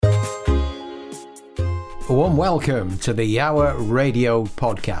A warm welcome to the Hour Radio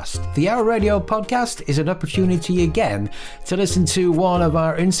Podcast. The Hour Radio Podcast is an opportunity again to listen to one of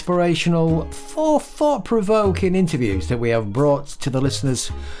our inspirational, thought-provoking interviews that we have brought to the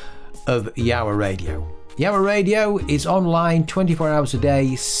listeners of Hour Radio. Hour Radio is online 24 hours a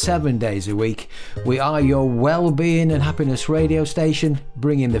day, 7 days a week. We are your well-being and happiness radio station,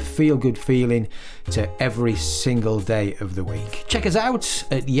 bringing the feel-good feeling to every single day of the week. Check us out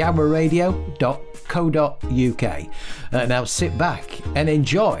at yourradio.co.uk. Now sit back and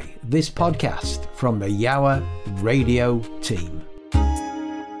enjoy this podcast from the Hour Radio team.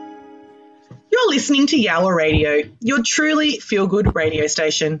 You're listening to Hour Radio, your truly feel-good radio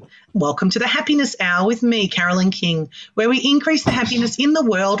station. Welcome to the Happiness Hour with me, Carolyn King, where we increase the happiness in the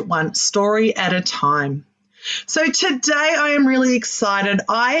world one story at a time. So today I am really excited.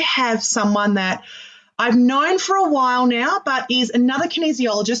 I have someone that I've known for a while now, but is another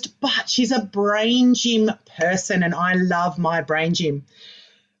kinesiologist, but she's a brain gym person, and I love my brain gym.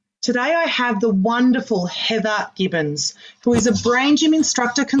 Today I have the wonderful Heather Gibbons, who is a brain gym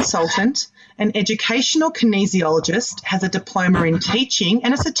instructor consultant, an educational kinesiologist, has a diploma in teaching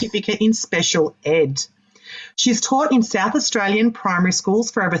and a certificate in special ed. She's taught in South Australian primary schools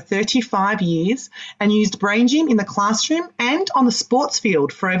for over 35 years and used brain gym in the classroom and on the sports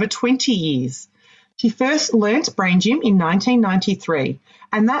field for over 20 years. She first learnt brain gym in 1993,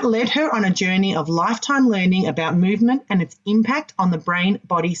 and that led her on a journey of lifetime learning about movement and its impact on the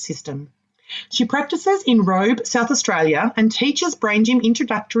brain-body system. She practices in Robe, South Australia, and teaches brain gym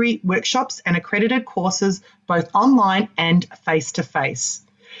introductory workshops and accredited courses both online and face-to-face.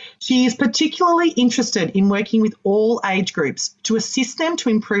 She is particularly interested in working with all age groups to assist them to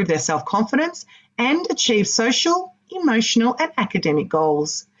improve their self-confidence and achieve social, emotional, and academic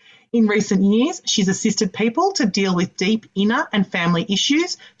goals. In recent years, she's assisted people to deal with deep inner and family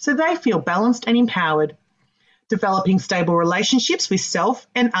issues so they feel balanced and empowered. Developing stable relationships with self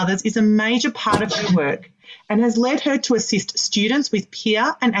and others is a major part of her work and has led her to assist students with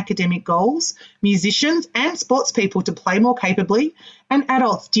peer and academic goals, musicians and sports people to play more capably, and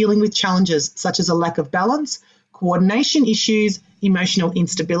adults dealing with challenges such as a lack of balance, coordination issues, emotional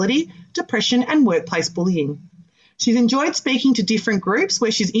instability, depression and workplace bullying. She's enjoyed speaking to different groups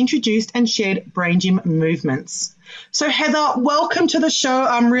where she's introduced and shared brain gym movements. So Heather, welcome to the show.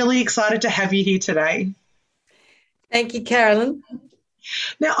 I'm really excited to have you here today. Thank you, Carolyn.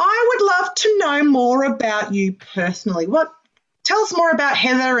 Now, I would love to know more about you personally. Tell us more about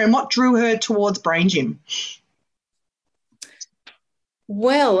Heather and what drew her towards brain gym.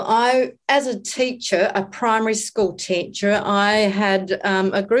 Well, as a teacher, a primary school teacher, I had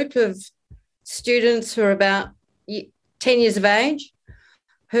a group of students who were about 10 years of age,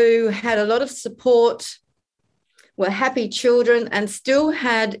 who had a lot of support, were happy children, and still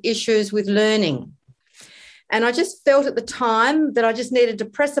had issues with learning. And I just felt at the time that I just needed to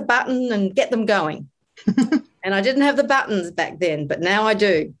press a button and get them going. And I didn't have the buttons back then, but now I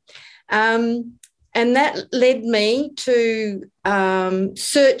do. And that led me to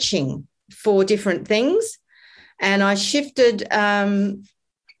searching for different things. And I shifted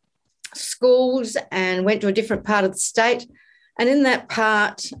schools and went to a different part of the state. And in that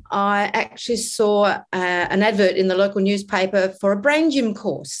part, I actually saw an advert in the local newspaper for a brain gym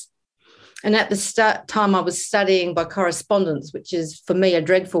course. And at the time, I was studying by correspondence, which is, for me, a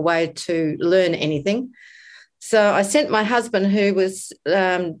dreadful way to learn anything. So I sent my husband, who was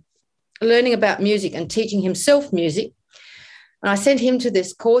learning about music and teaching himself music, and I sent him to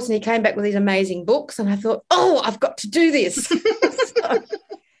this course, and he came back with these amazing books, and I thought, oh, I've got to do this. So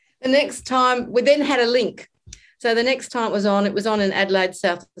the next time, we then had a link. So the next time it was on in Adelaide,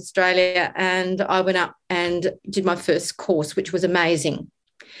 South Australia, and I went up and did my first course, which was amazing.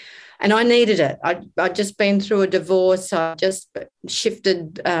 And I needed it. I'd just been through a divorce. I just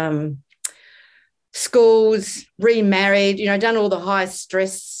shifted schools, remarried, done all the high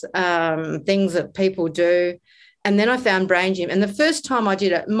stress things that people do. And then I found brain gym. And the first time I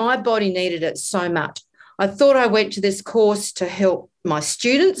did it, my body needed it so much. I thought I went to this course to help my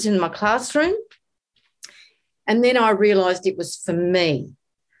students in my classroom. And then I realised it was for me.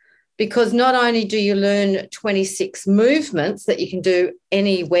 Because not only do you learn 26 movements that you can do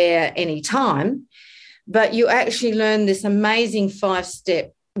anywhere, anytime, but you actually learn this amazing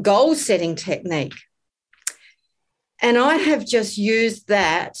 5-step goal-setting technique. And I have just used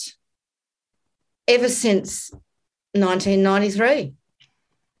that ever since 1993.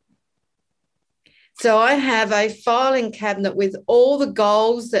 So I have a filing cabinet with all the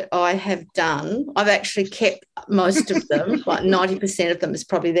goals that I have done. I've actually kept most of them, like 90% of them is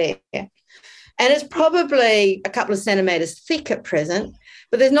probably there. And it's probably a couple of centimetres thick at present,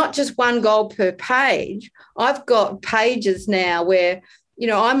 But there's not just one goal per page. I've got pages now where,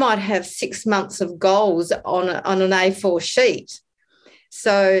 I might have 6 months of goals on an A4 sheet.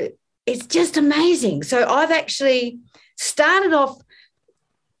 So it's just amazing. So I've actually started off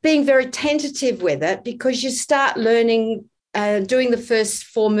being very tentative with it, because you start learning, doing the first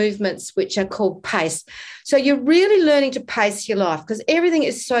 4 movements, which are called PACE. So you're really learning to pace your life, because everything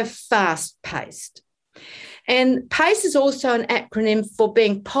is so fast-paced. And PACE is also an acronym for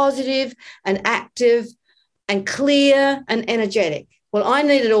being positive and active and clear and energetic. Well, I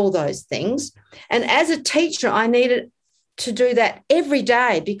needed all those things. And as a teacher, I needed to do that every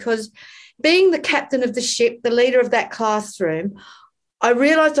day, because being the captain of the ship, the leader of that classroom, I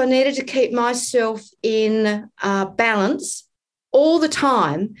realised I needed to keep myself in balance all the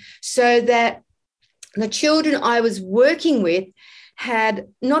time, so that the children I was working with had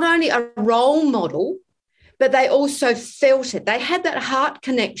not only a role model, but they also felt it. They had that heart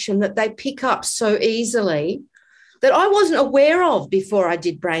connection that they pick up so easily, that I wasn't aware of before I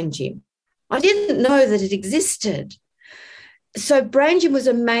did Brain Gym. I didn't know that it existed. So Brain Gym was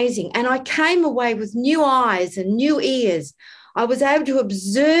amazing, and I came away with new eyes and new ears. I was able to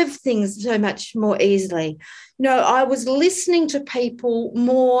observe things so much more easily. I was listening to people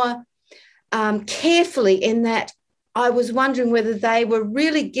more carefully, in that I was wondering whether they were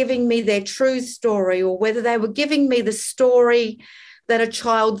really giving me their true story, or whether they were giving me the story that a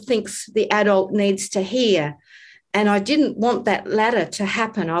child thinks the adult needs to hear. And I didn't want that latter to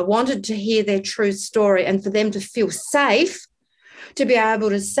happen. I wanted to hear their true story, and for them to feel safe to be able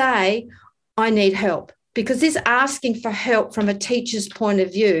to say, I need help. Because this asking for help from a teacher's point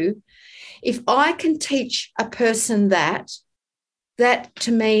of view, if I can teach a person that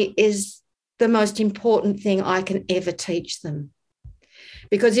to me is the most important thing I can ever teach them.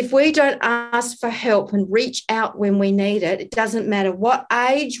 Because if we don't ask for help and reach out when we need it, it doesn't matter what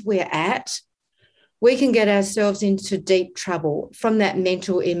age we're at, we can get ourselves into deep trouble from that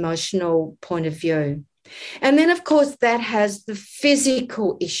mental, emotional point of view. And then, of course, that has the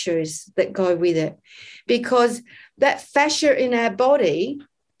physical issues that go with it, because that fascia in our body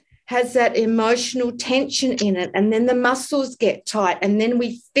has that emotional tension in it, and then the muscles get tight, and then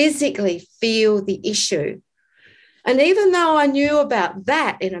we physically feel the issue. And even though I knew about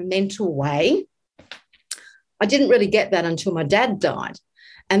that in a mental way, I didn't really get that until my dad died.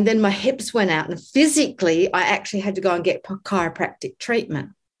 And then my hips went out, and physically I actually had to go and get chiropractic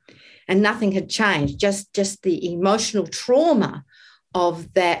treatment. And nothing had changed, just the emotional trauma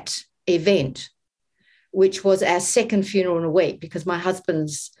of that event, which was our second funeral in a week, because my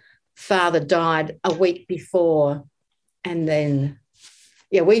husband's father died a week before. And then,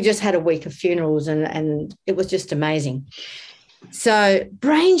 we just had a week of funerals, and it was just amazing. So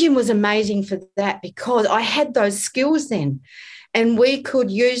Brain Gym was amazing for that, because I had those skills then. And we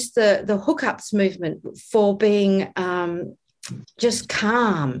could use the hookups movement for being just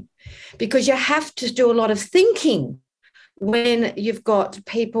calm, because you have to do a lot of thinking when you've got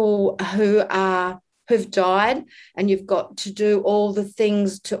people who've died, and you've got to do all the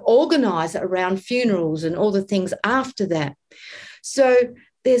things to organise around funerals and all the things after that. So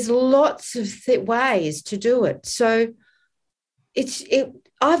there's lots of ways to do it. So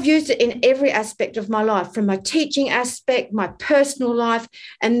I've used it in every aspect of my life, from my teaching aspect, my personal life,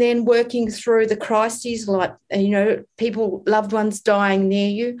 and then working through the crises, like, people, loved ones dying near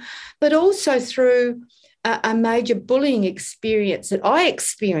you, but also through a major bullying experience that I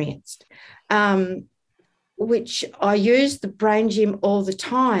experienced, which I used the Brain Gym all the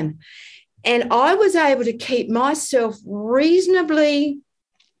time. And I was able to keep myself reasonably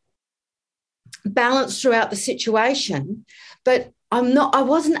balanced throughout the situation, but I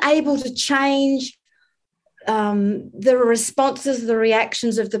wasn't able to change the responses, the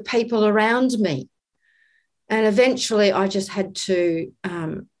reactions of the people around me. And eventually I just had to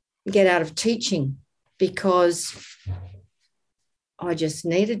get out of teaching, because I just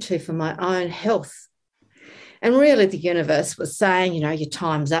needed to, for my own health. And really the universe was saying, your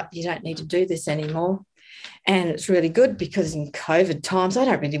time's up. You don't need to do this anymore. And it's really good, because in COVID times, I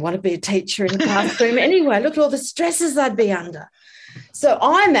don't really want to be a teacher in the classroom anyway. Look at all the stresses I'd be under. So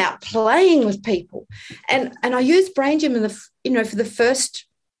I'm out playing with people. And I used Brain Gym for the first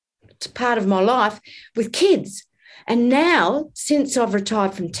part of my life with kids. And now, since I've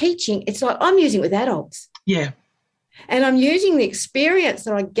retired from teaching, it's like I'm using it with adults. Yeah. And I'm using the experience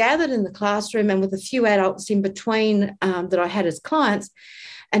that I gathered in the classroom and with a few adults in between that I had as clients.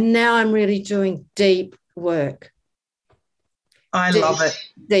 And now I'm really doing deep work. I love it.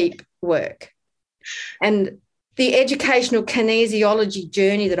 Deep work. And the educational kinesiology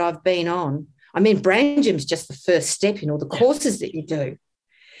journey that I've been on, Brain Gym's just the first step in all the courses that you do.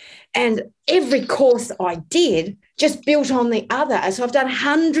 And every course I did just built on the other. So I've done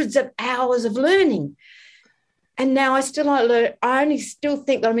hundreds of hours of learning. And now I only still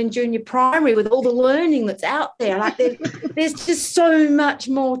think that I'm in junior primary with all the learning that's out there. Like there's just so much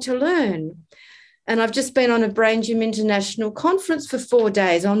more to learn. And I've just been on a Brain Gym International conference for 4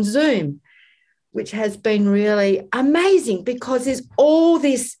 days on Zoom, which has been really amazing because there's all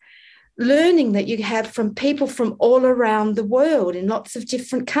this learning that you have from people from all around the world in lots of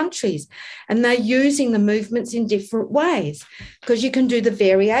different countries, and they're using the movements in different ways because you can do the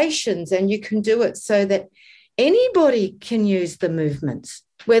variations and you can do it so that anybody can use the movements,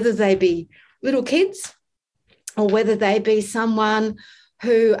 whether they be little kids or whether they be someone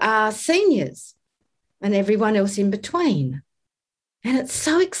who are seniors and everyone else in between. And it's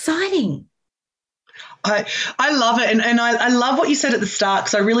so exciting. I love it. And I love what you said at the start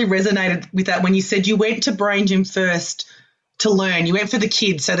because I really resonated with that when you said you went to Brain Gym first to learn. You went for the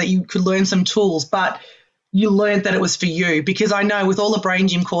kids so that you could learn some tools, but you learned that it was for you, because I know with all the Brain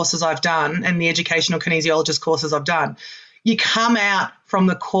Gym courses I've done and the educational kinesiologist courses I've done, you come out from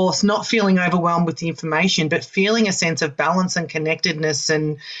the course not feeling overwhelmed with the information, but feeling a sense of balance and connectedness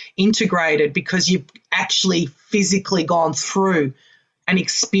and integrated because you've actually physically gone through and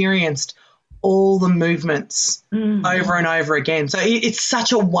experienced all the movements over and over again. So it's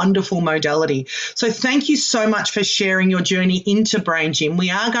such a wonderful modality. So thank you so much for sharing your journey into Brain Gym.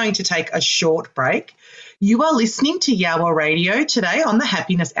 We are going to take a short break. You are listening to Hour Radio today on the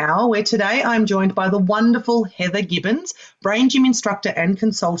Happiness Hour, where today I'm joined by the wonderful Heather Gibbons, Brain Gym instructor and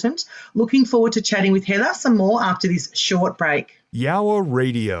consultant. Looking forward to chatting with Heather some more after this short break. Hour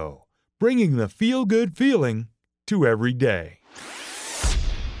Radio, bringing the feel-good feeling to every day.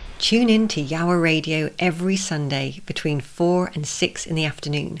 Tune in to Hour Radio every Sunday between 4 and 6 in the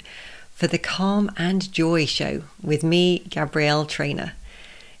afternoon for the Calm and Joy Show with me, Gabrielle Trainer.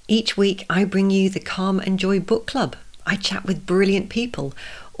 Each week I bring you the Calm and Joy Book Club. I chat with brilliant people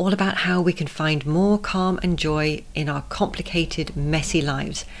all about how we can find more calm and joy in our complicated, messy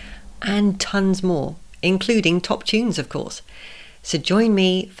lives, and tons more, including top tunes, of course. So join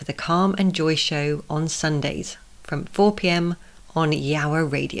me for the Calm and Joy Show on Sundays from 4 p.m. on Hour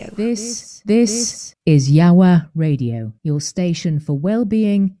Radio. This is Hour Radio, your station for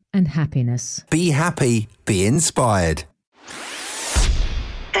well-being and happiness. Be happy, be inspired.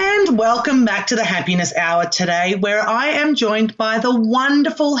 And welcome back to the Happiness Hour today, where I am joined by the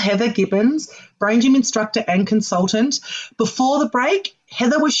wonderful Heather Gibbons, Brain Gym instructor and consultant. Before the break,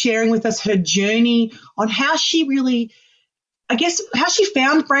 Heather was sharing with us her journey on how she really, how she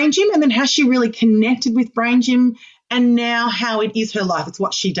found Brain Gym and then how she really connected with Brain Gym, and now how it is her life. It's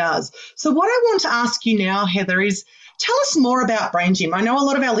what she does. So what I want to ask you now, Heather, is tell us more about Brain Gym. I know a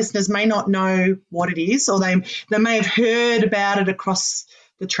lot of our listeners may not know what it is, or they may have heard about it across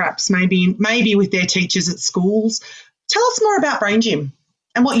the traps, maybe with their teachers at schools. Tell us more about Brain Gym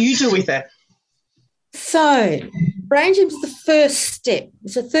and what you do with it. So Brain Gym is the first step.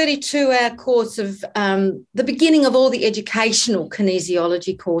 It's a 32-hour course of the beginning of all the educational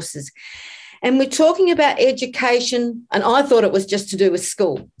kinesiology courses. And we're talking about education, and I thought it was just to do with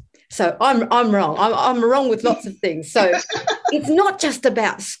school. So I'm wrong. I'm wrong with lots of things. So it's not just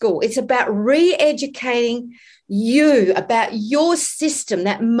about school. It's about re-educating you about your system,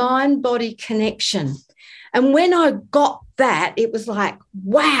 that mind-body connection. And when I got that, it was like,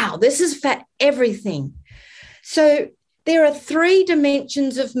 wow, this is for everything. So there are 3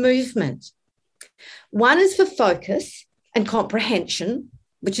 dimensions of movement. One is for focus and comprehension,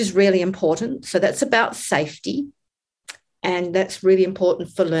 which is really important. So that's about safety, and that's really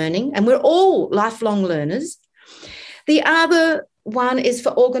important for learning. And we're all lifelong learners. The other one is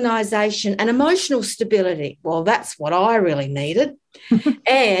for organisation and emotional stability. Well, that's what I really needed.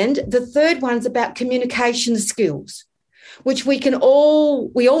 And the third one's about communication skills, which we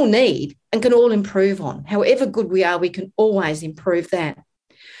all need and can all improve on. However good we are, we can always improve that.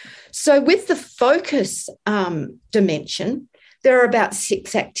 So with the focus dimension, there are about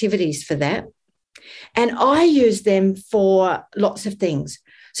 6 activities for that. And I use them for lots of things.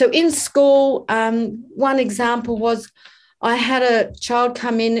 So in school, one example was I had a child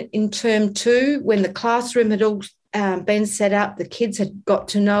come in term 2 when the classroom had all been set up. The kids had got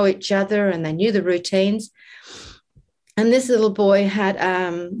to know each other and they knew the routines. And this little boy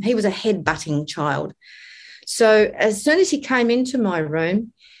he was a head-butting child. So as soon as he came into my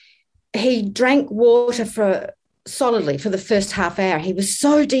room, he drank water solidly for the first half hour. He was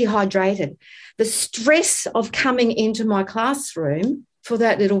so dehydrated. The stress of coming into my classroom for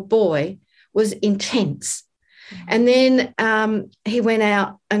that little boy was intense. And then he went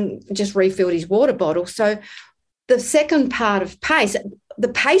out and just refilled his water bottle. So the second part of PACE, the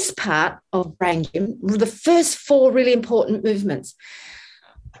pace part of brain gym, the first 4 really important movements,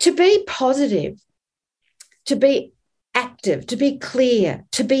 to be positive, to be active, to be clear,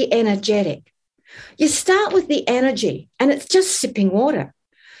 to be energetic. You start with the energy, and it's just sipping water.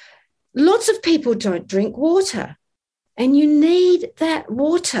 Lots of people don't drink water, and you need that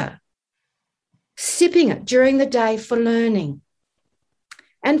water. Sipping it during the day for learning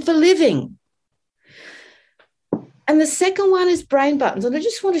and for living. And the second one is brain buttons. And I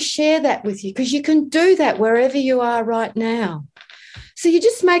just want to share that with you because you can do that wherever you are right now. So you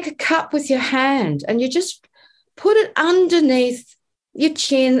just make a cup with your hand and you just put it underneath your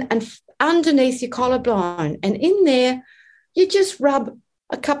chin and underneath your collarbone. And in there, you just rub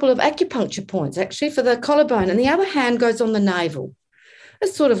a couple of acupuncture points, actually, for the collarbone. And the other hand goes on the navel.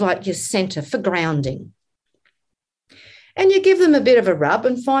 It's sort of like your centre for grounding. And you give them a bit of a rub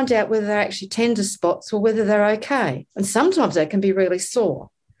and find out whether they're actually tender spots or whether they're okay. And sometimes they can be really sore.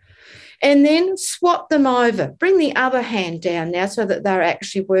 And then swap them over. Bring the other hand down now so that they're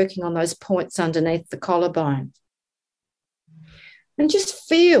actually working on those points underneath the collarbone. And just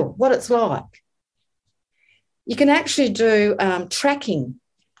feel what it's like. You can actually do tracking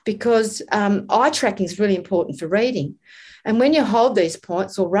because eye tracking is really important for reading. And when you hold these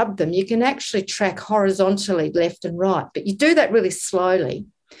points or rub them, you can actually track horizontally left and right. But you do that really slowly,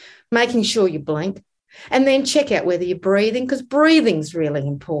 making sure you blink, and then check out whether you're breathing, because breathing's really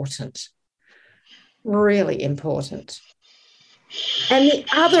important. Really important. And the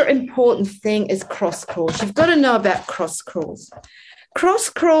other important thing is cross crawls. You've got to know about cross crawls. Cross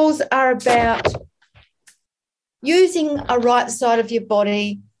crawls are about using a right side of your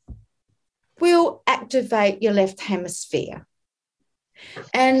body will activate your left hemisphere.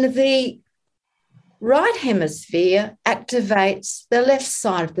 And the right hemisphere activates the left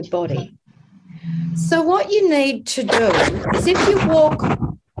side of the body. So what you need to do is if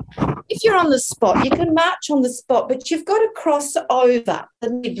you're on the spot, you can march on the spot, but you've got to cross over the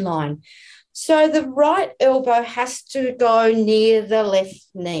midline. So the right elbow has to go near the left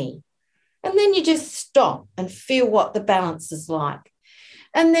knee. And then you just stop and feel what the balance is like.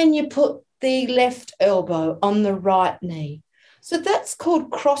 And then you put the left elbow on the right knee. So that's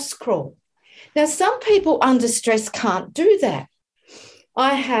called cross crawl. Now, some people under stress can't do that.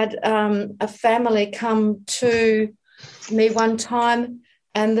 I had a family come to me one time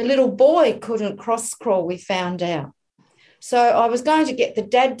and the little boy couldn't cross crawl, we found out. So I was going to get the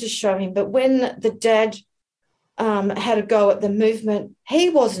dad to show him, but when the dad had a go at the movement, he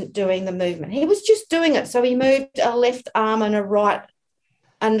wasn't doing the movement. He was just doing it. So he moved a left arm and a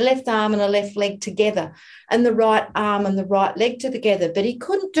left arm and a left leg together, and the right arm and the right leg together, but he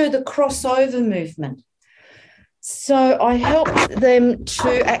couldn't do the crossover movement. So I helped them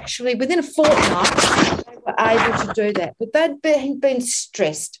to actually, within a fortnight, they were able to do that. But they'd been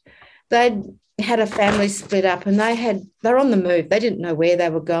stressed. They'd had a family split up and they're on the move. They didn't know where they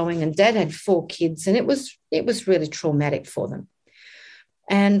were going, and Dad had 4 kids, and it was really traumatic for them.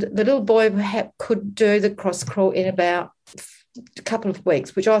 And the little boy could do the cross crawl in about a couple of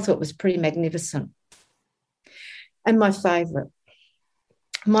weeks, which I thought was pretty magnificent. And my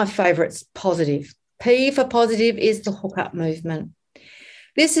favourite's positive. P for positive is the hook-up movement.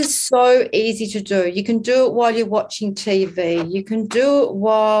 This is so easy to do. You can do it while you're watching TV. You can do it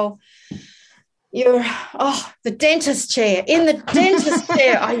while you're, the dentist chair. In the dentist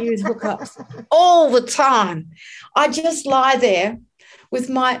chair, I use hookups all the time. I just lie there with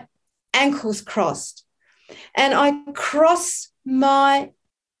my ankles crossed and I cross my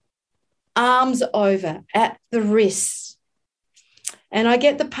arms over at the wrists. And I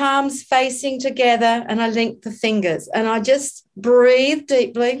get the palms facing together and I link the fingers and I just breathe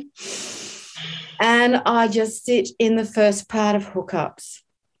deeply and I just sit in the first part of hookups.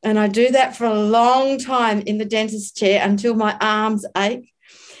 And I do that for a long time in the dentist chair until my arms ache.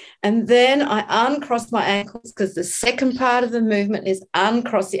 And then I uncross my ankles because the second part of the movement is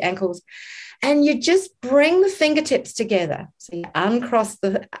uncross the ankles. And you just bring the fingertips together. So you uncross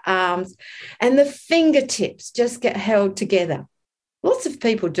the arms and the fingertips just get held together. Lots of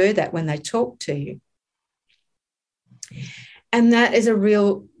people do that when they talk to you. And that is a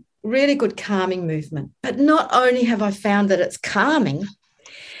really good calming movement. But not only have I found that it's calming,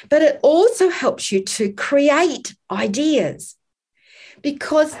 but it also helps you to create ideas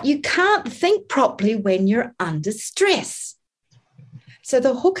because you can't think properly when you're under stress. So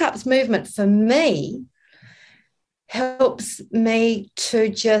the hookups movement for me helps me to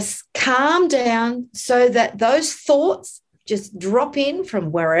just calm down so that those thoughts just drop in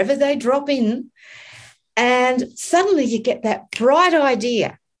from wherever they drop in, and suddenly you get that bright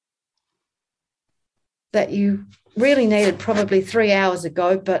idea that you really needed probably 3 hours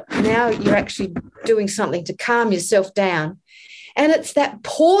ago, but now you're actually doing something to calm yourself down. And it's that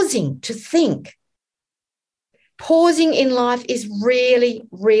pausing to think. Pausing in life is really,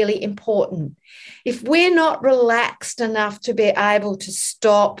 really important. If we're not relaxed enough to be able to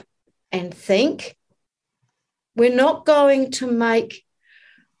stop and think, we're not going to make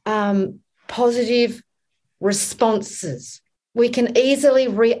positive responses. We can easily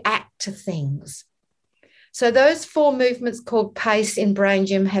react to things. So those 4 movements called PACE in Brain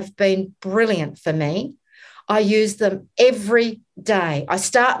Gym have been brilliant for me. I use them every day. I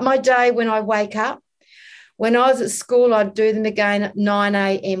start my day when I wake up. When I was at school, I'd do them again at 9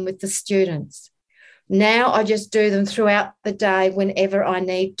 a.m. with the students. Now I just do them throughout the day whenever I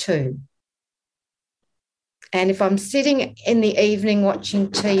need to. And if I'm sitting in the evening watching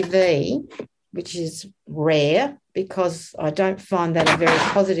TV, which is rare because I don't find that a very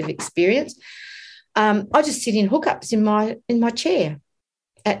positive experience, I just sit in hookups in my chair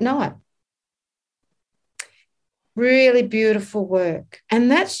at night. Really beautiful work.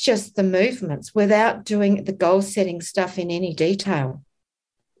 And that's just the movements without doing the goal-setting stuff in any detail.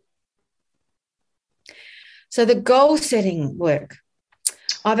 So the goal-setting work,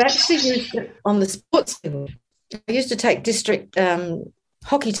 I've actually used it on the sports field. I used to take district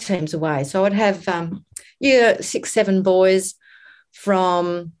hockey teams away. So I'd have 6, 7 boys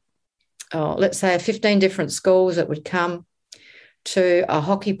from, let's say, 15 different schools that would come to a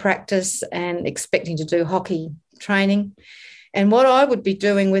hockey practice and expecting to do hockey training. And what I would be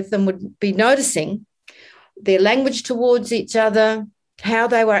doing with them would be noticing their language towards each other, how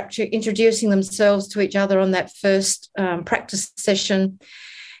they were actually introducing themselves to each other on that first practice session.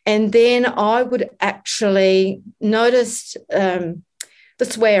 And then I would actually notice the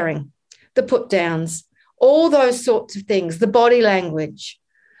swearing, the put downs, all those sorts of things, the body language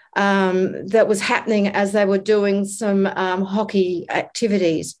that was happening as they were doing some hockey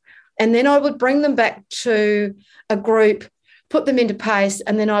activities. And then I would bring them back to a group, put them into PACE,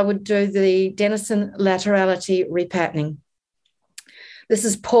 and then I would do the Dennison laterality repatterning. This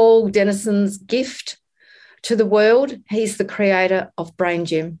is Paul Dennison's gift to the world. He's the creator of Brain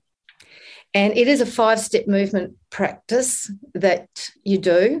Gym. And it is a 5-step movement practice that you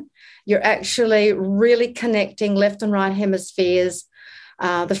do. You're actually really connecting left and right hemispheres,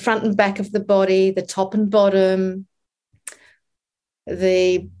 the front and back of the body, the top and bottom,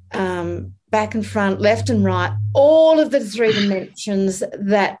 the back and front, left and right, all of the 3 dimensions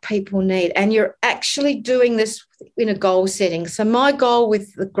that people need. And you're actually doing this in a goal setting. So my goal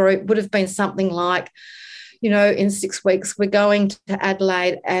with the group would have been something like, in 6 weeks, we're going to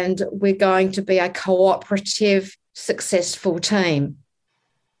Adelaide and we're going to be a cooperative, successful team.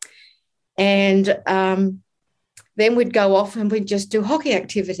 And then we'd go off and we'd just do hockey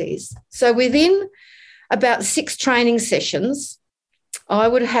activities. So within about 6 training sessions, I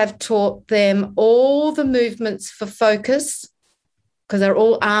would have taught them all the movements for focus, because they're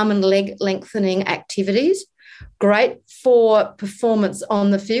all arm and leg lengthening activities, great for performance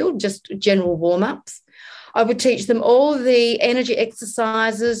on the field, just general warm-ups. I would teach them all the energy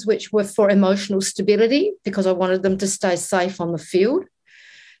exercises, which were for emotional stability, because I wanted them to stay safe on the field,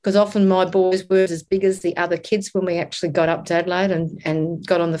 because often my boys were as big as the other kids when we actually got up to Adelaide and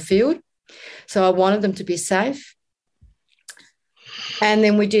got on the field. So I wanted them to be safe. And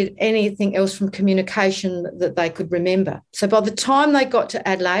then we did anything else from communication that they could remember. So by the time they got to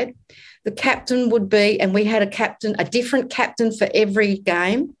Adelaide, the captain would be, and we had a different captain for every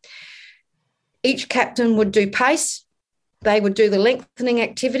game. Each captain would do PACE. They would do the lengthening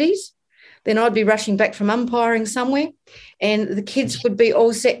activities. Then I'd be rushing back from umpiring somewhere and the kids would be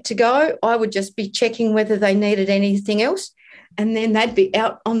all set to go. I would just be checking whether they needed anything else. And then they'd be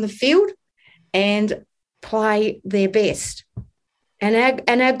out on the field and play their best.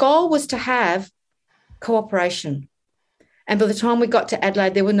 And our goal was to have cooperation. And by the time we got to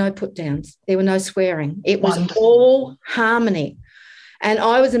Adelaide, there were no put-downs. There were no swearing. It was all harmony. And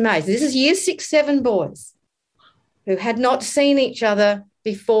I was amazed. This is year 6, 7 boys who had not seen each other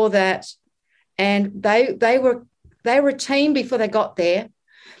before that. And they were a team before they got there.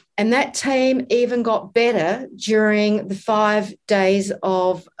 And that team even got better during the 5 days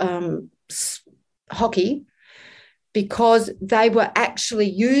of hockey, because they were actually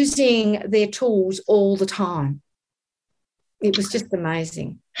using their tools all the time. It was just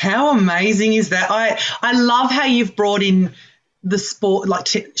amazing. How amazing is that? I love how you've brought in the sport, like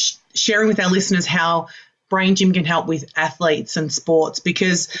sharing with our listeners how brain gym can help with athletes and sports,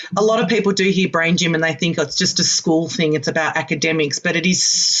 because a lot of people do hear brain gym and they think, oh, it's just a school thing, it's about academics, but it is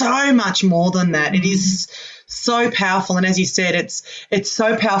so much more than that. It is so powerful, and as you said, it's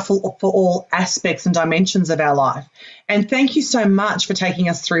so powerful for all aspects and dimensions of our life. And thank you so much for taking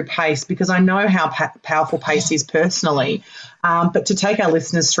us through PACE, because I know how powerful PACE is personally, but to take our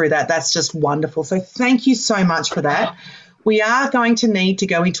listeners through that, that's just wonderful. So thank you so much for that. We are going to need to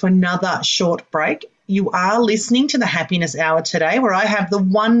go into another short break. You are listening to the Happiness Hour today, where I have the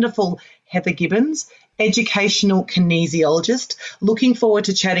wonderful Heather Gibbons, educational kinesiologist. Looking forward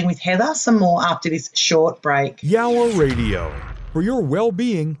to chatting with Heather some more after this short break. Hour Radio, for your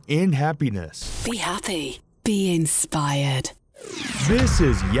well-being and happiness. Be happy. Be inspired. This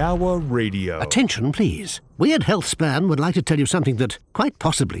is Hour Radio. Attention, please. We at HealthSpan would like to tell you something that quite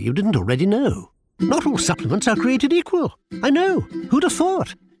possibly you didn't already know. Not all supplements are created equal. I know. Who'd have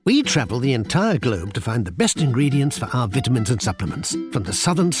thought? We travel the entire globe to find the best ingredients for our vitamins and supplements, from the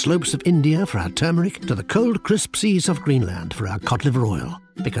southern slopes of India for our turmeric to the cold, crisp seas of Greenland for our cod liver oil.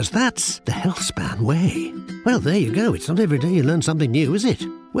 Because that's the HealthSpan way. Well, there you go. It's not every day you learn something new, is it?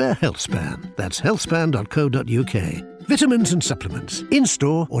 We're HealthSpan. That's healthspan.co.uk. Vitamins and supplements,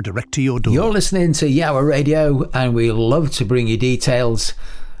 in-store or direct to your door. You're listening to Hour Radio, and we love to bring you details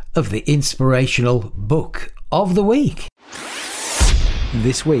of the inspirational book of the week.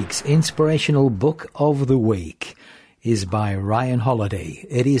 This week's inspirational book of the week is by Ryan Holiday.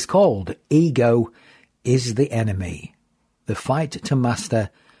 It is called Ego is the Enemy, the Fight to Master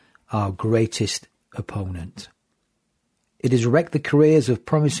Our Greatest Opponent. It has wrecked the careers of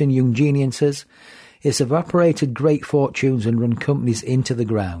promising young geniuses. It's evaporated great fortunes and run companies into the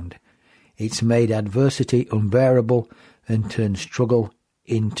ground. It's made adversity unbearable and turned struggle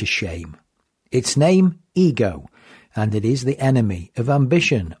into shame. Its name, Ego, and it is the enemy of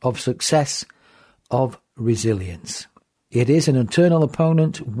ambition, of success, of resilience. It is an eternal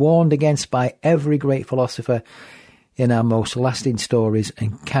opponent warned against by every great philosopher in our most lasting stories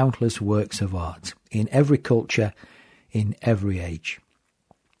and countless works of art, in every culture, in every age.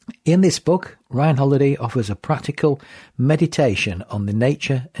 In this book, Ryan Holiday offers a practical meditation on the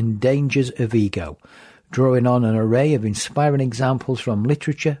nature and dangers of ego, drawing on an array of inspiring examples from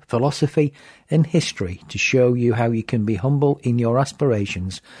literature, philosophy and history to show you how you can be humble in your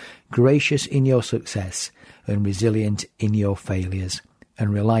aspirations, gracious in your success and resilient in your failures,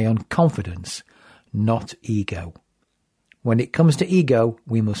 and rely on confidence, not ego. When it comes to ego,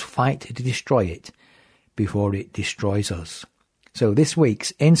 we must fight to destroy it before it destroys us. So this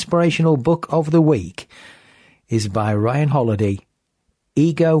week's inspirational book of the week is by Ryan Holiday,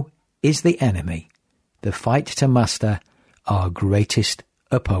 Ego is the Enemy, the Fight to Master Our Greatest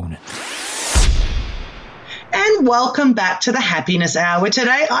Opponent. And welcome back to the Happiness Hour.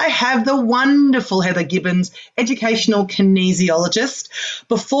 Today I have the wonderful Heather Gibbons, educational kinesiologist.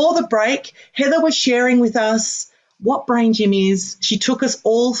 Before the break, Heather was sharing with us what brain gym is. She took us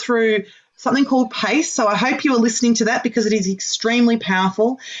all through something called PACE, so I hope you were listening to that because it is extremely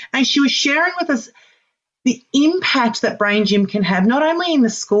powerful. And she was sharing with us the impact that brain gym can have, not only in the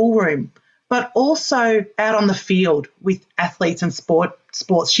schoolroom, but also out on the field with athletes and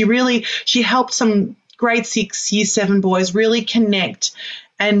sports. She helped some grade 6, year 7 boys really connect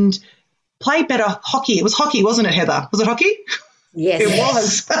and play better hockey. It was hockey, wasn't it, Heather? Was it hockey? Yes. It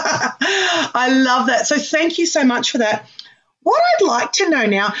was. I love that. So thank you so much for that. What I'd like to know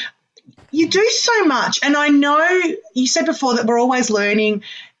now, you do so much, and I know you said before that we're always learning,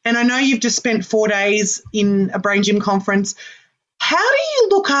 and I know you've just spent 4 days in a brain gym conference. How do you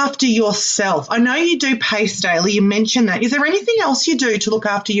look after yourself? I know you do PACE daily. You mentioned that. Is there anything else you do to look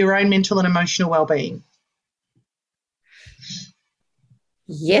after your own mental and emotional well-being?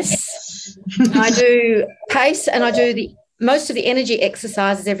 Yes. I do PACE, and I do most of the energy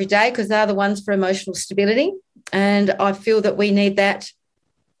exercises every day because they're the ones for emotional stability, and I feel that we need that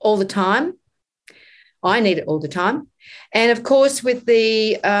all the time. I need it all the time. And, of course, with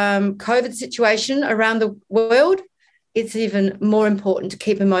the COVID situation around the world, it's even more important to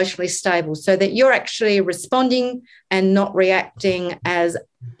keep emotionally stable so that you're actually responding and not reacting as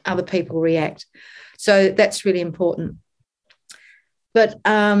other people react. So that's really important. But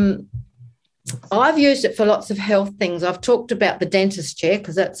I've used it for lots of health things. I've talked about the dentist chair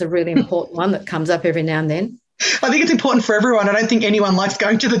because that's a really important one that comes up every now and then. I think it's important for everyone. I don't think anyone likes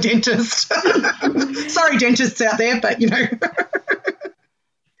going to the dentist. Sorry, dentists out there, but, you know.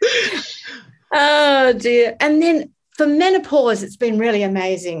 Oh, dear. And then for menopause, it's been really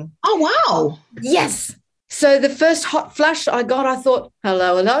amazing. Oh, wow. Yes. So the first hot flush I got, I thought,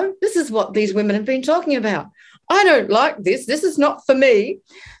 hello, this is what these women have been talking about. I don't like this. This is not for me.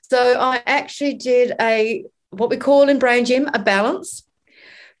 So I actually did what we call in Brain Gym a balance,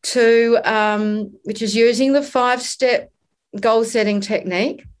 which is using the 5-step goal setting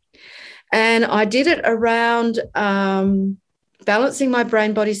technique. And I did it around balancing my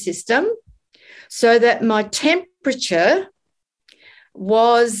brain-body system so that my temperature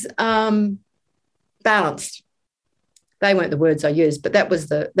was balanced. They weren't the words I used, but that was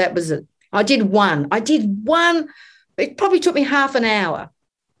it. I did one. It probably took me half an hour.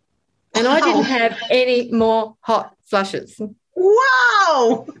 And I didn't have any more hot flushes.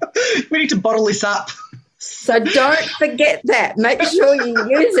 Wow. We need to bottle this up. So don't forget that. Make sure you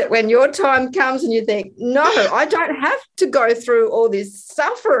use it when your time comes and you think, no, I don't have to go through all this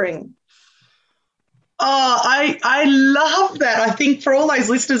suffering. Oh, I love that. I think for all those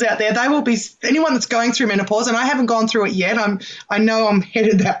listeners out there, they will be anyone that's going through menopause, and I haven't gone through it yet. I know I'm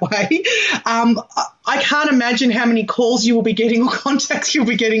headed that way. I can't imagine how many calls you will be getting or contacts you'll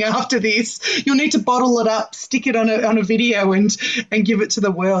be getting after this. You'll need to bottle it up, stick it on a video, and give it to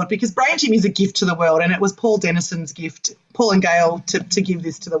the world, because Brain Gym is a gift to the world, and it was Paul Dennison's gift, Paul and Gail, to give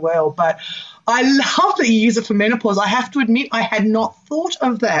this to the world. But I love that you use it for menopause. I have to admit, I had not thought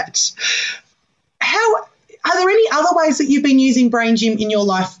of that. Are there any other ways that you've been using Brain Gym in your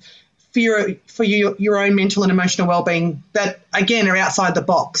life for your own mental and emotional well-being that, again, are outside the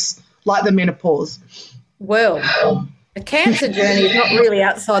box, like the menopause? Well, the cancer journey is not really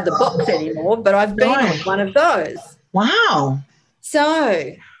outside the box anymore, but I've been on one of those. Wow.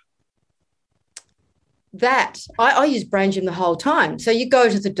 So that I use Brain Gym the whole time. So you go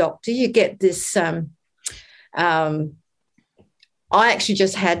to the doctor, you get this I actually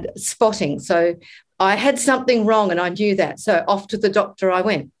just had spotting. So I had something wrong and I knew that. So off to the doctor I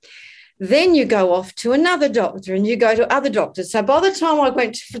went. Then you go off to another doctor and you go to other doctors. So by the time I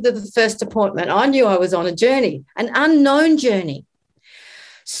went for the first appointment, I knew I was on a journey, an unknown journey.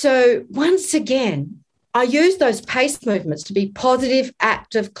 So once again, I use those pace movements to be positive,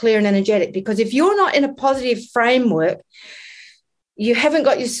 active, clear and energetic, because if you're not in a positive framework, you haven't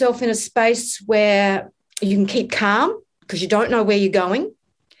got yourself in a space where you can keep calm, because you don't know where you're going.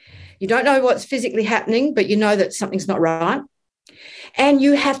 You don't know what's physically happening, but you know that something's not right. And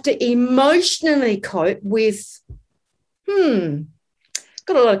you have to emotionally cope with, got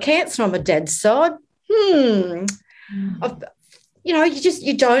a lot of cancer on my dad's side. You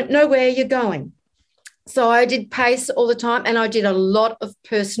don't know where you're going. So I did pace all the time, and I did a lot of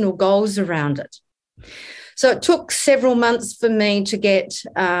personal goals around it. So it took several months for me to get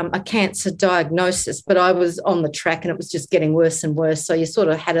a cancer diagnosis, but I was on the track and it was just getting worse and worse. So you sort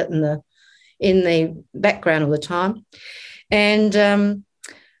of had it in the background all the time. And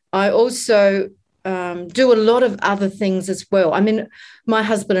I also do a lot of other things as well. I mean, my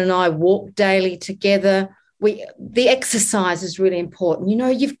husband and I walk daily together. The exercise is really important. You know,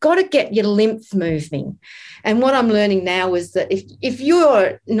 you've got to get your lymph moving. And what I'm learning now is that if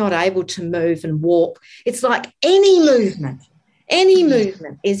you're not able to move and walk, it's like any movement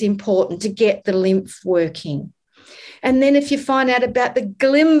is important to get the lymph working. And then if you find out about the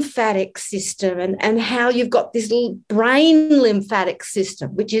glymphatic system and how you've got this little brain lymphatic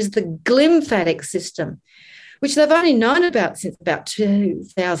system, which is the glymphatic system, which they've only known about since about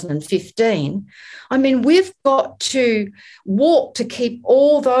 2015. I mean, we've got to walk to keep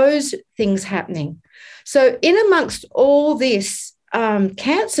all those things happening. So in amongst all this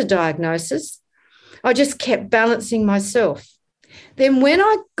cancer diagnosis, I just kept balancing myself. Then when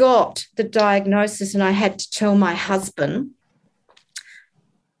I got the diagnosis and I had to tell my husband,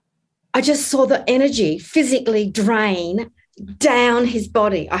 I just saw the energy physically drain down his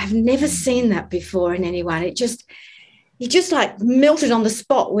body. I have never seen that before in anyone. He just like melted on the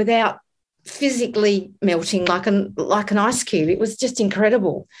spot without physically melting like an ice cube. It was just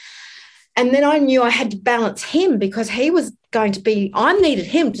incredible. And then I knew I had to balance him because he was going to be, I needed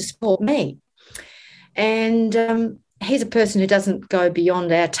him to support me. And he's a person who doesn't go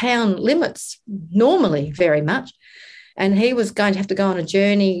beyond our town limits normally very much. And he was going to have to go on a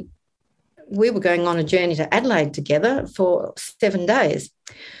journey. We were going on a journey to Adelaide together for 7 days.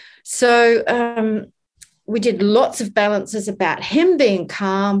 So we did lots of balances about him being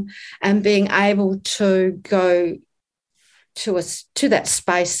calm and being able to go to that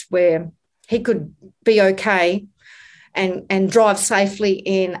space where he could be okay and drive safely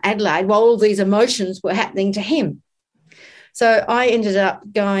in Adelaide while all these emotions were happening to him. So I ended up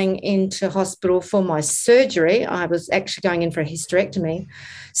going into hospital for my surgery. I was actually going in for a hysterectomy.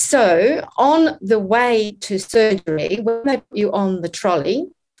 So on the way to surgery, when they put you on the trolley,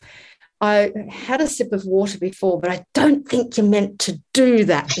 I had a sip of water before, but I don't think you're meant to do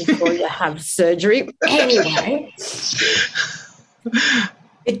that before you have surgery. Anyway,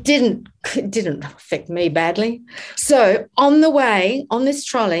 It didn't affect me badly. So on the way, on this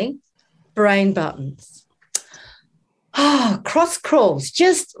trolley, brain buttons. Oh, cross crawls,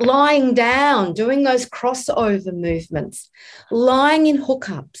 just lying down, doing those crossover movements, lying in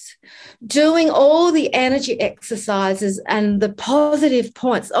hookups, doing all the energy exercises and the positive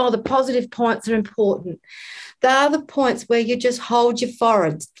points. Oh, the positive points are important. They are the points where you just hold your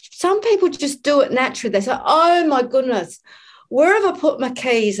forehead. Some people just do it naturally. They say, oh, my goodness, where have I put my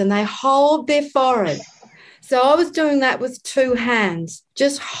keys? And they hold their forehead. So I was doing that with two hands,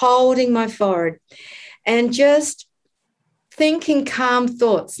 just holding my forehead and just thinking calm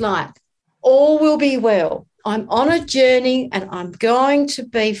thoughts like, all will be well. I'm on a journey and I'm going to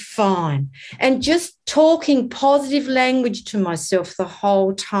be fine. And just talking positive language to myself the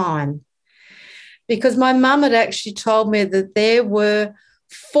whole time. Because my mum had actually told me that there were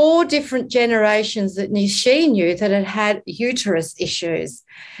 4 different generations that she knew that had had uterus issues.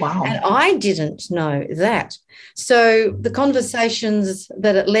 Wow. And I didn't know that. So the conversations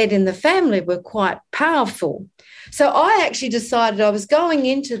that it led in the family were quite powerful. So I actually decided I was going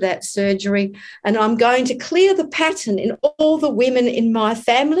into that surgery and I'm going to clear the pattern in all the women in my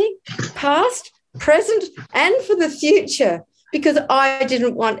family, past, present, and for the future, because I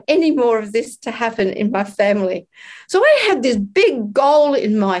didn't want any more of this to happen in my family. So I had this big goal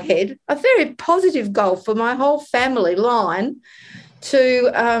in my head, a very positive goal for my whole family line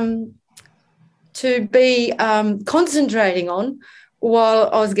to be concentrating on while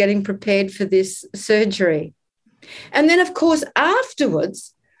I was getting prepared for this surgery. And then, of course,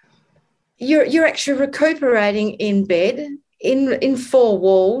 afterwards, you're actually recuperating in bed in 4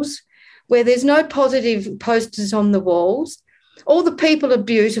 walls where there's no positive posters on the walls. All the people are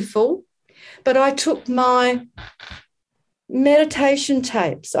beautiful, but I took my meditation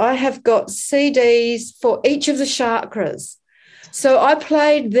tapes. I have got CDs for each of the chakras. So I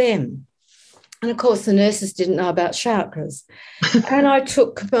played them. And, of course, the nurses didn't know about chakras. And I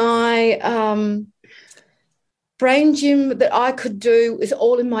took my brain gym that I could do is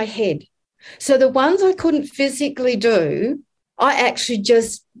all in my head. So the ones I couldn't physically do, I actually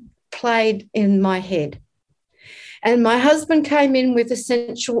just played in my head. And my husband came in with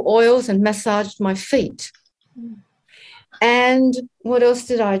essential oils and massaged my feet. And what else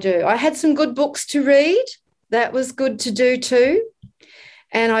did I do? I had some good books to read. That was good to do too.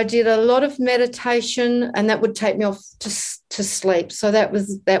 And I did a lot of meditation, and that would take me off to sleep. So that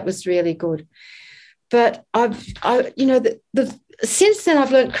was really good. But since then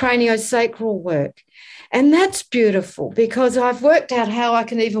I've learned craniosacral work, and that's beautiful because I've worked out how I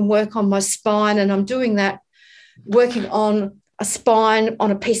can even work on my spine, and I'm doing that, working on a spine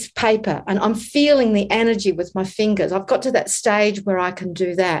on a piece of paper, and I'm feeling the energy with my fingers. I've got to that stage where I can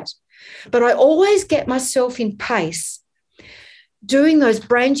do that. But I always get myself in pace doing those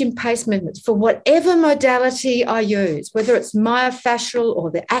brain gym pace movements for whatever modality I use, whether it's myofascial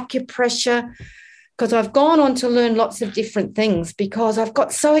or the acupressure, because I've gone on to learn lots of different things because I've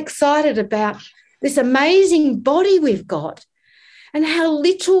got so excited about this amazing body we've got and how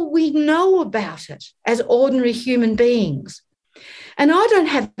little we know about it as ordinary human beings. And I don't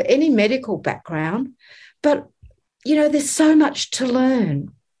have any medical background, but, there's so much to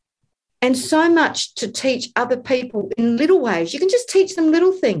learn and so much to teach other people in little ways. You can just teach them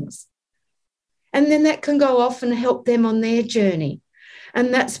little things, and then that can go off and help them on their journey.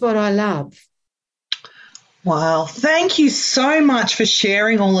 And that's what I love. Wow. Thank you so much for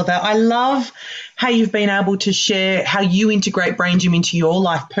sharing all of that. I love how you've been able to share how you integrate brain gym into your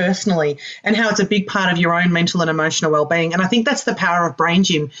life personally and how it's a big part of your own mental and emotional well-being. And I think that's the power of brain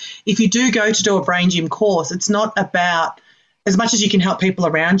gym. If you do go to do a brain gym course, it's not about, as much as you can help people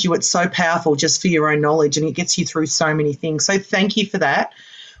around you, it's so powerful just for your own knowledge, and it gets you through so many things. So thank you for that.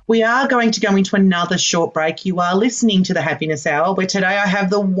 We are going to go into another short break. You are listening to the Happiness Hour, where today I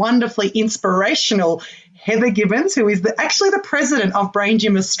have the wonderfully inspirational Heather Gibbons, who is actually the president of Brain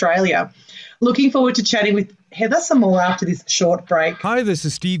Gym Australia. Looking forward to chatting with Heather some more after this short break. Hi, this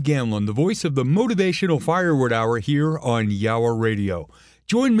is Steve Gamlin, the voice of the Motivational Firewood Hour here on Hour Radio.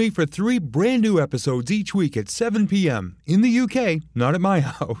 Join me for 3 brand new episodes each week at 7 p.m. in the UK, not at my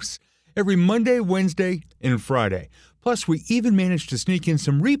house, every Monday, Wednesday, and Friday. Plus, we even managed to sneak in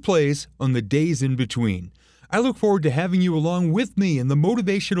some replays on the days in between. I look forward to having you along with me in the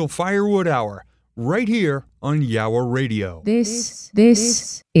Motivational Firewood Hour, right here on Hour Radio. This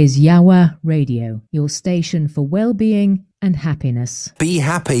is Hour Radio, your station for well-being and happiness. Be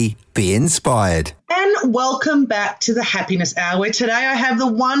happy, be inspired. And welcome back to the Happiness Hour, where today I have the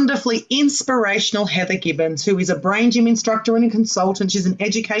wonderfully inspirational Heather Gibbons, who is a brain gym instructor and a consultant. She's an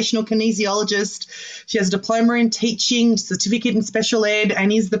educational kinesiologist. She has a diploma in teaching, certificate in special ed,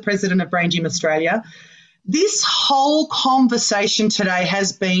 and is the president of Brain Gym Australia. This whole conversation today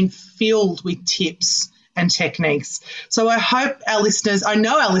has been filled with tips and techniques. So I hope I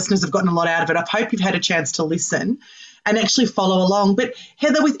know our listeners have gotten a lot out of it. I hope you've had a chance to listen and actually follow along. But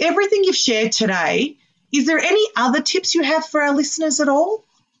Heather, with everything you've shared today, is there any other tips you have for our listeners at all?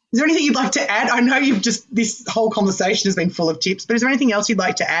 Is there anything you'd like to add? I know this whole conversation has been full of tips, but is there anything else you'd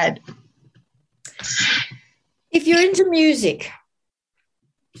like to add? If you're into music,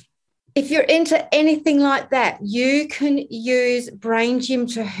 if you're into anything like that, you can use Brain Gym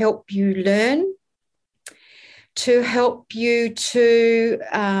to help you learn, to help you to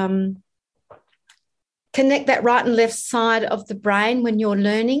connect that right and left side of the brain when you're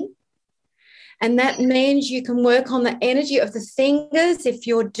learning. And that means you can work on the energy of the fingers if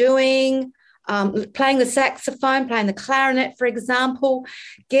you're doing, playing the saxophone, playing the clarinet, for example,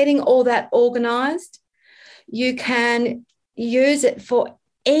 getting all that organised. You can use it for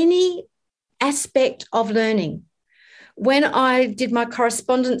any aspect of learning. When I did my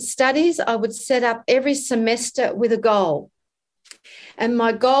correspondence studies, I would set up every semester with a goal. And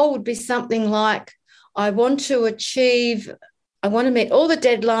my goal would be something like, I want to meet all the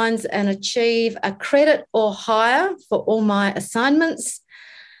deadlines and achieve a credit or higher for all my assignments.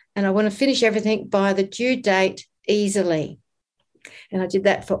 And I want to finish everything by the due date easily. And I did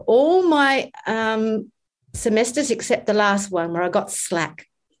that for all my semesters except the last one where I got slack.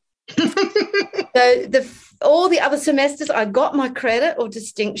 So all the other semesters I got my credit or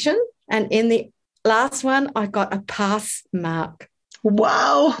distinction, and in the last one I got a pass mark.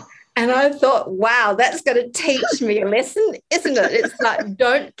 Wow. And I thought, wow, that's going to teach me a lesson, isn't it? It's like,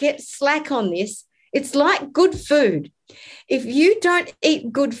 don't get slack on this. It's like good food. If you don't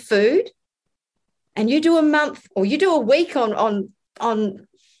eat good food and you do a month or you do a week on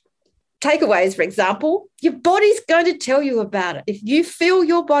takeaways, for example, your body's going to tell you about it. If you feel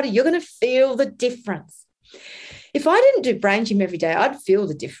your body, you're going to feel the difference. If I didn't do Brain Gym every day, I'd feel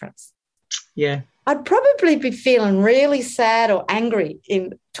the difference. Yeah. I'd probably be feeling really sad or angry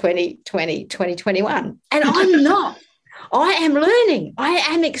in 2020, 2021. And I'm not. I am learning. I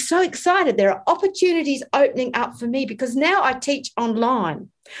am so excited. There are opportunities opening up for me because now I teach online.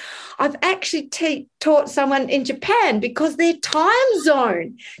 I've actually taught someone in Japan because their time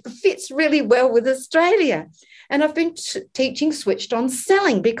zone fits really well with Australia. And I've been teaching switched on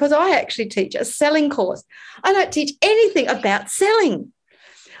selling because I actually teach a selling course. I don't teach anything about selling.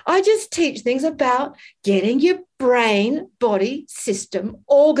 I just teach things about getting your brain, body, system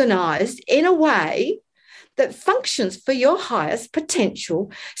organised in a way that functions for your highest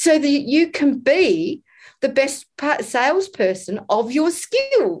potential so that you can be the best salesperson of your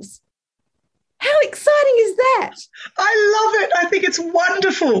skills. How exciting is that? I love it. I think it's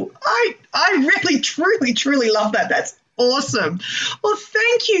wonderful. I really, truly, truly love that. That's awesome. Well,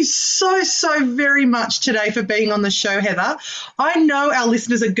 thank you so very much today for being on the show, Heather. I know our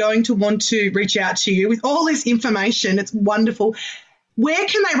listeners are going to want to reach out to you with all this information. It's wonderful. Where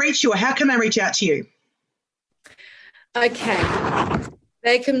can they reach you or how can they reach out to you? Okay.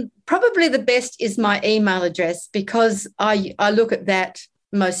 They can probably the best is my email address because I look at that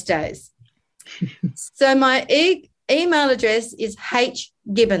most days. So my email address is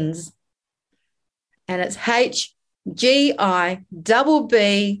hgibbons and it's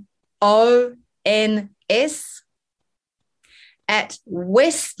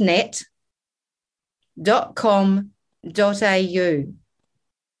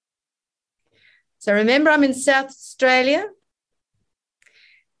So remember, I'm in South Australia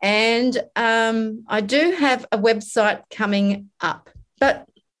and I do have a website coming up, but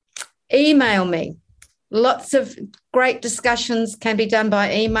email me. Lots of great discussions can be done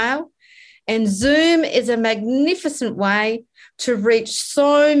by email, and Zoom is a magnificent way to reach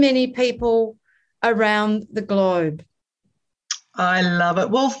so many people around the globe. I love it.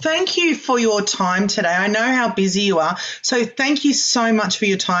 Well, thank you for your time today. I know how busy you are, so thank you so much for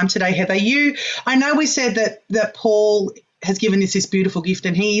your time today, Heather. I know we said that Paul has given us this beautiful gift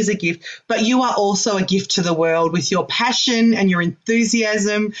and he is a gift, but you are also a gift to the world with your passion and your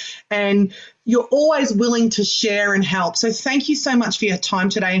enthusiasm, and you're always willing to share and help. So thank you so much for your time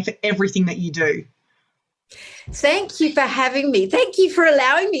today and for everything that you do. Thank you for having me. Thank you for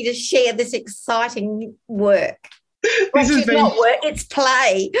allowing me to share this exciting work. This has been not work, it's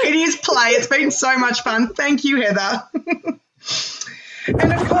play. It is play. It's been so much fun. Thank you, Heather.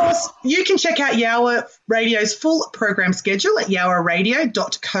 And of course, you can check out Yower Radio's full program schedule at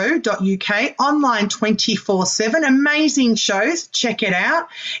yowerradio.co.uk, online 24/7. Amazing shows. Check it out.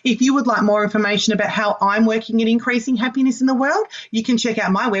 If you would like more information about how I'm working at increasing happiness in the world, you can check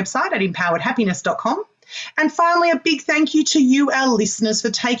out my website at empoweredhappiness.com. And finally, a big thank you to you, our listeners, for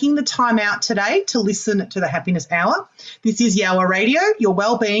taking the time out today to listen to the Happiness Hour. This is Yower Radio, your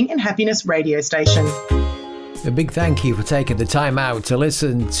wellbeing and happiness radio station. A big thank you for taking the time out to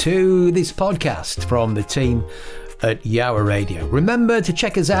listen to this podcast from the team at Yower Radio. Remember to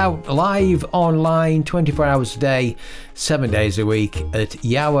check us out live online 24 hours a day, 7 days a week at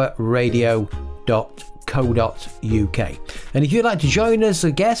yowerradio.co.uk. And if you'd like to join us as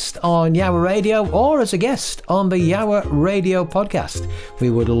a guest on Yower Radio or as a guest on the Yower Radio podcast,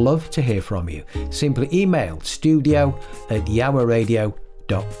 we would love to hear from you. Simply email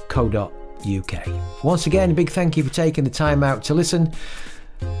studio@yowerradio.co.uk. Once again, a big thank you for taking the time out to listen.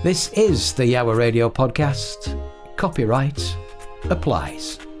 This is the Yower Radio podcast. Copyright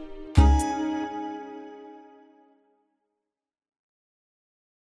applies.